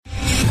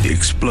The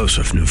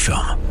explosive new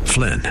film,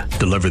 Flynn,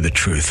 Deliver the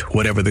Truth,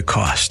 Whatever the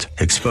Cost,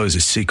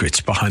 exposes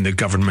secrets behind the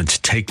government's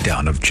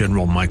takedown of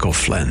General Michael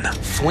Flynn.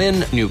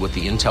 Flynn knew what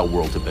the intel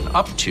world had been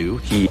up to.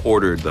 He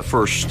ordered the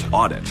first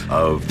audit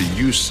of the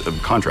use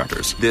of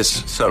contractors.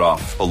 This set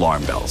off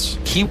alarm bells.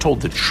 He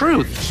told the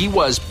truth. He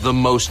was the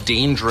most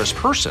dangerous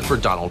person for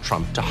Donald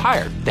Trump to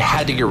hire. They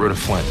had to get rid of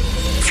Flynn.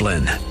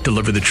 Flynn,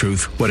 Deliver the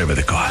Truth, Whatever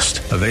the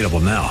Cost. Available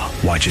now.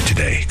 Watch it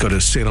today. Go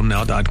to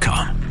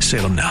salemnow.com.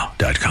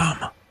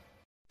 salemnow.com.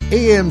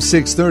 AM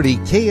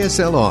 630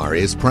 KSLR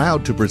is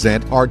proud to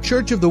present our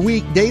Church of the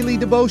Week daily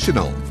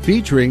devotional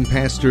featuring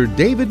Pastor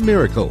David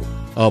Miracle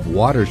of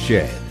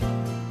Watershed.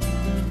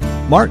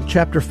 Mark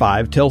chapter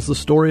 5 tells the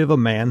story of a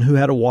man who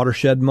had a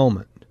watershed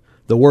moment.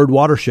 The word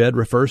watershed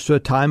refers to a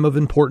time of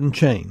important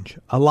change,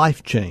 a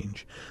life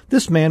change.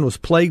 This man was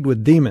plagued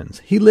with demons.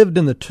 He lived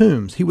in the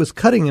tombs. He was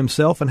cutting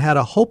himself and had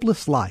a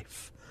hopeless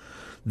life.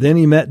 Then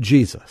he met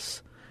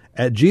Jesus.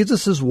 At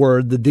Jesus'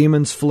 word, the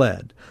demons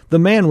fled. The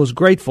man was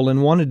grateful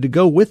and wanted to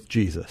go with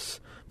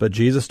Jesus. But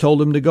Jesus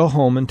told him to go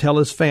home and tell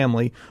his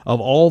family of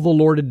all the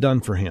Lord had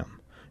done for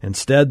him.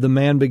 Instead, the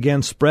man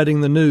began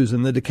spreading the news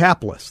in the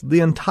Decapolis,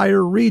 the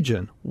entire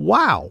region.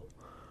 Wow!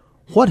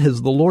 What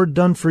has the Lord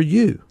done for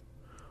you?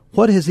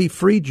 What has he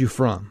freed you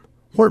from?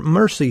 What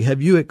mercy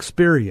have you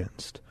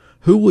experienced?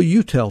 Who will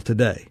you tell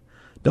today?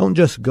 Don't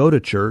just go to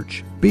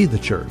church, be the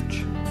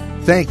church.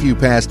 Thank you,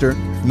 Pastor.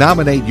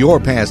 Nominate your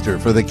pastor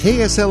for the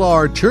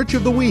KSLR Church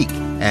of the Week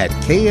at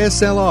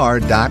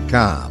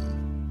KSLR.com.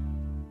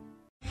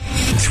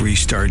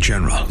 3-star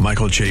General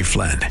Michael J.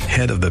 Flynn,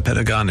 head of the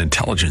Pentagon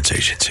Intelligence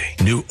Agency,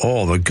 knew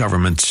all the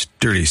government's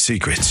dirty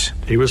secrets.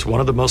 He was one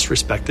of the most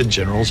respected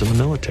generals in the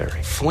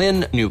military.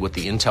 Flynn knew what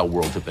the intel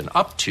world had been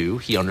up to.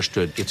 He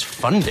understood its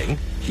funding.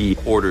 He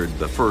ordered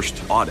the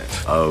first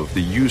audit of the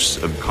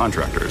use of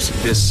contractors.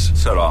 This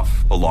set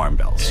off alarm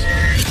bells.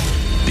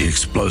 The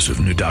explosive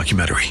new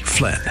documentary,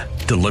 Flynn,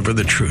 Deliver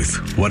the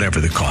Truth, Whatever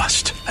the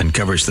Cost,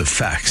 uncovers the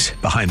facts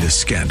behind this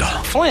scandal.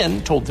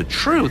 Flynn told the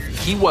truth.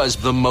 He was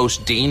the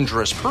most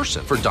dangerous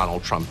person for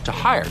Donald Trump to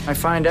hire. I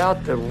find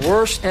out the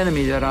worst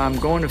enemy that I'm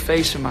going to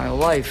face in my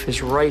life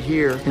is right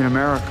here in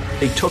America.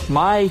 They took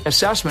my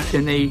assessment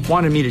and they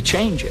wanted me to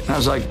change it. And I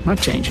was like, I'm not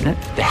changing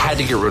it. They had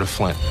to get rid of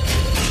Flynn.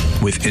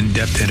 With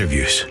in-depth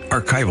interviews,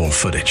 archival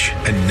footage,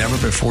 and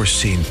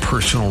never-before-seen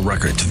personal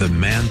records of the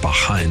man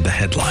behind the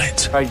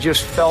headlines. I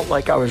just felt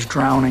like I was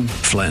drowning.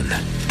 Flynn,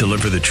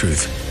 Deliver the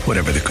Truth,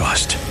 Whatever the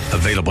Cost.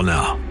 Available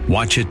now.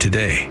 Watch it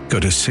today.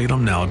 Go to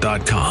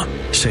salemnow.com.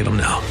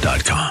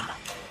 salemnow.com.